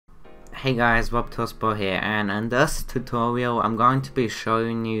Hey guys, RobTosPro here, and in this tutorial I'm going to be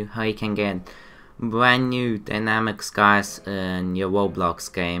showing you how you can get brand new dynamic skies in your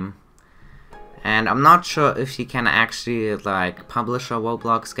Roblox game. And I'm not sure if you can actually like publish a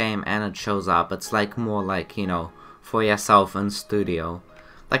Roblox game and it shows up. It's like more like, you know, for yourself in Studio.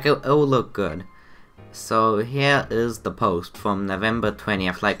 Like it will look good. So here is the post from November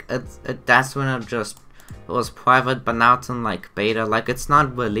 20th. Like that's when it was private, but now it's in like beta. Like it's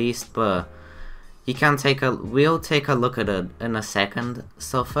not released, but you can we'll take a look at it in a second.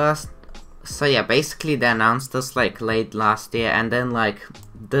 So yeah, basically they announced this like late last year, and then like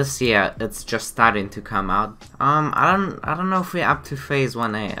this year it's just starting to come out. I don't know if we're up to phase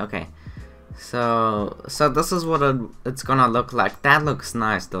 1A. Okay, so this is what it's gonna look like. That looks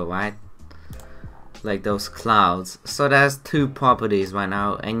nice though, right? Like those clouds. So there's two properties right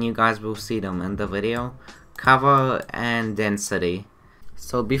now, and you guys will see them in the video: cover and density.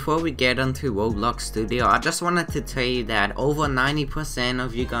 So before we get into Roblox Studio, I just wanted to tell you that over 90%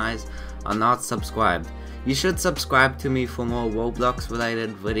 of you guys are not subscribed. You should subscribe to me for more Roblox related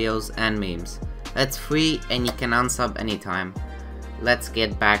videos and memes. It's free and you can unsub anytime. Let's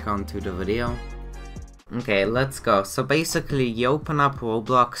get back onto the video. Okay, let's go. So basically you open up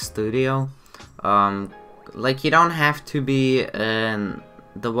Roblox Studio. Like you don't have to be in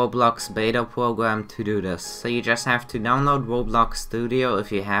the Roblox beta program to do this. So you just have to download Roblox Studio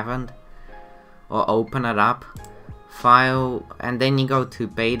if you haven't, or open it up, file, and then you go to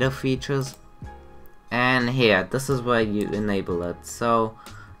beta features, and here, this is where you enable it. So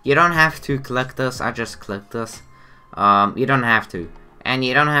you don't have to click this. I just clicked this. You don't have to. And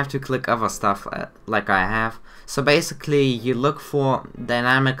you don't have to click other stuff like I have. So basically you look for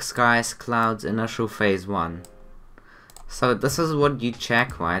dynamic skies clouds initial phase 1. So this is what you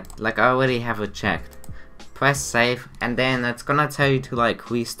check, right? Like I already have it checked. Press save, and then it's gonna tell you to like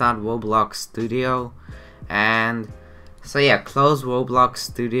restart Roblox Studio. And so yeah, close Roblox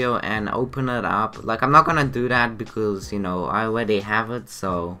Studio and open it up. Like I'm not gonna do that because, you know, I already have it.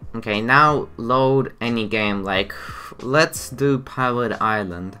 So okay, now load any game. Like let's do Pirate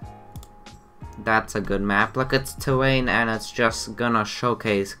Island. That's a good map. Like it's terrain and it's just gonna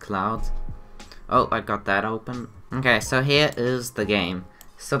showcase clouds. Oh, I got that open. Okay, so here is the game.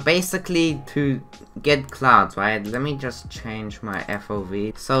 So basically to get clouds, right? Let me just change my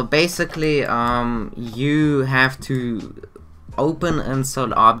FOV. So basically you have to open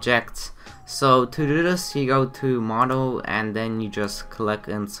insert objects. So to do this you go to model and then you just click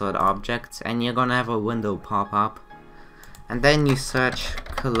insert objects, and you're gonna have a window pop up, and then you search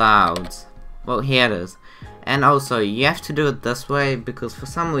clouds. Well, here it is. And also you have to do it this way because for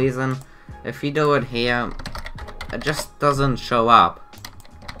some reason if you do it here it just doesn't show up.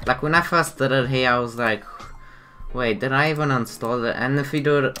 Like when I first did it here I was like, wait, did I even install it? And if you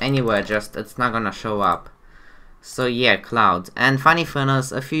do it anywhere, it's not gonna show up. So yeah, clouds. And funny thing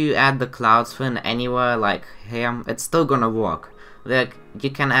is, if you add the clouds thing anywhere like here, it's still gonna work. Like you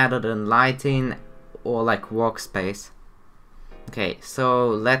can add it in lighting or like workspace. Okay, so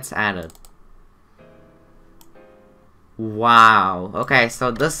let's add it. Wow. Okay,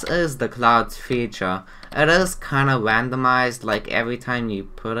 so this is the clouds feature. It is kind of randomized like every time you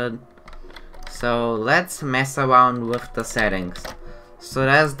put it. So let's mess around with the settings. So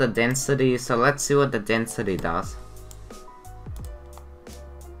there's the density. So let's see what the density does.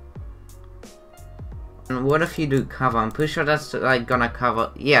 And what if you do cover? I'm pretty sure that's like gonna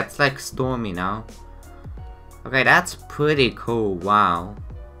cover. Yeah, it's like stormy now. Okay, that's pretty cool. Wow.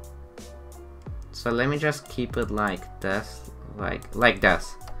 So let me just keep it like this, like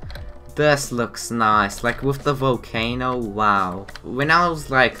this. This looks nice, like with the volcano. Wow. When I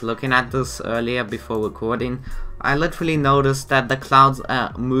was like looking at this earlier before recording, I literally noticed that the clouds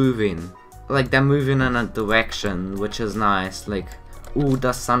are moving. Like they're moving in a direction, which is nice. Like, ooh,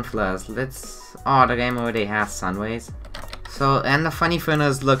 the sunflowers. Oh, the game already has sun rays. So, and the funny thing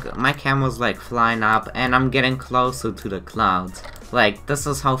is, look, my camera's like flying up and I'm getting closer to the clouds. Like, this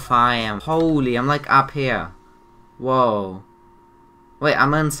is how far I am. Holy, I'm like up here. Whoa. Wait,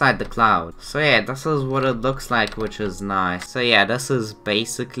 I'm inside the cloud. So yeah, this is what it looks like, which is nice. So yeah, this is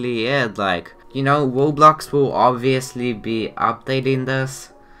basically it. Like, you know, Roblox will obviously be updating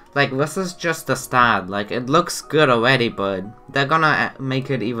this. Like, this is just the start. Like, it looks good already, but they're gonna make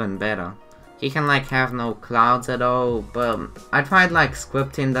it even better. You can like have no clouds at all, but I tried like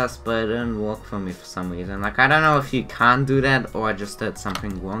scripting this, but it didn't work for me for some reason. Like I don't know if you can't do that or I just did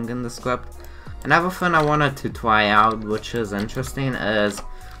something wrong in the script. Another thing I wanted to try out, which is interesting, is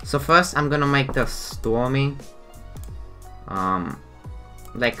so first I'm gonna make this stormy.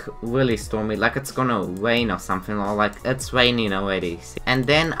 like really stormy, like it's gonna rain or something, or like it's raining already. And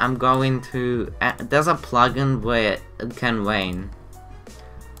then I'm going to there's a plugin where it can rain.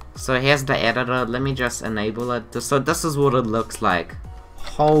 So here's the editor. Let me just enable it. So this is what it looks like.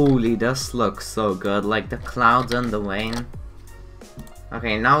 Holy, this looks so good, like the clouds and the rain.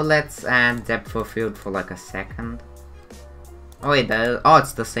 Okay, now let's add depth of field for like a second. Oh wait, oh,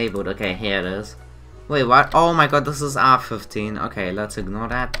 it's disabled. Okay, here it is. Wait, what? Oh my god, this is R15. Okay, let's ignore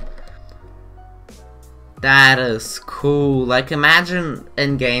that. That is cool. Like, imagine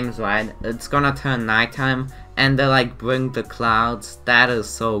in games, right? It's gonna turn nighttime and they like bring the clouds. That is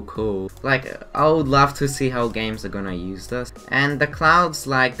so cool. Like, I would love to see how games are gonna use this. And the clouds,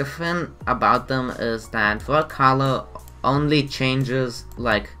 like, the thing about them is that their color only changes,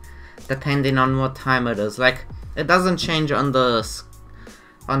 like, depending on what time it is. Like, it doesn't change on the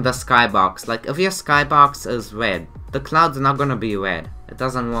skybox. Like, if your skybox is red, the clouds are not gonna be red. It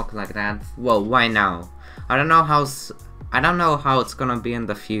doesn't work like that. Well, why now? I don't know how it's gonna be in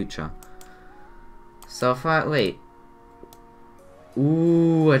the future. So if I wait.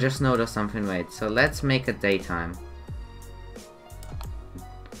 Ooh, I just noticed something. Wait, so let's make it daytime.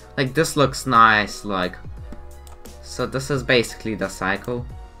 Like, this looks nice. Like, so this is basically the cycle.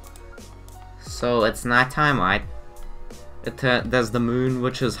 So it's nighttime, right? There's the moon,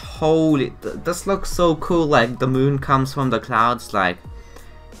 which is holy. This looks so cool. Like, the moon comes from the clouds, like,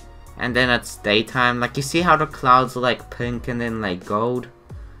 and then it's daytime. Like, you see how the clouds are like pink and then like gold,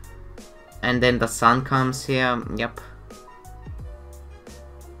 and then the sun comes here. Yep.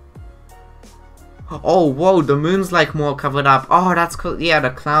 Oh, whoa, the moon's like more covered up. Oh, that's cool. Yeah, the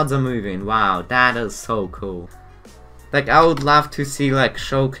clouds are moving. Wow, that is so cool. Like, I would love to see like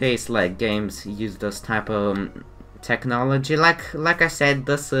showcase like games use this type of technology. Like I said,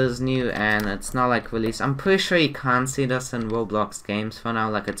 this is new and it's not like released. I'm pretty sure you can't see this in Roblox games for now.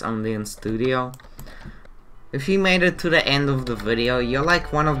 Like, it's only in Studio. If you made it to the end of the video, you're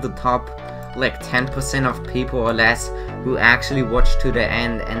like one of the top like 10% of people or less who actually watch to the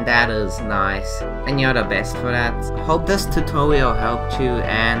end, and that is nice, and you're the best for that. Hope this tutorial helped you,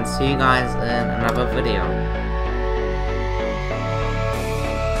 and see you guys in another video.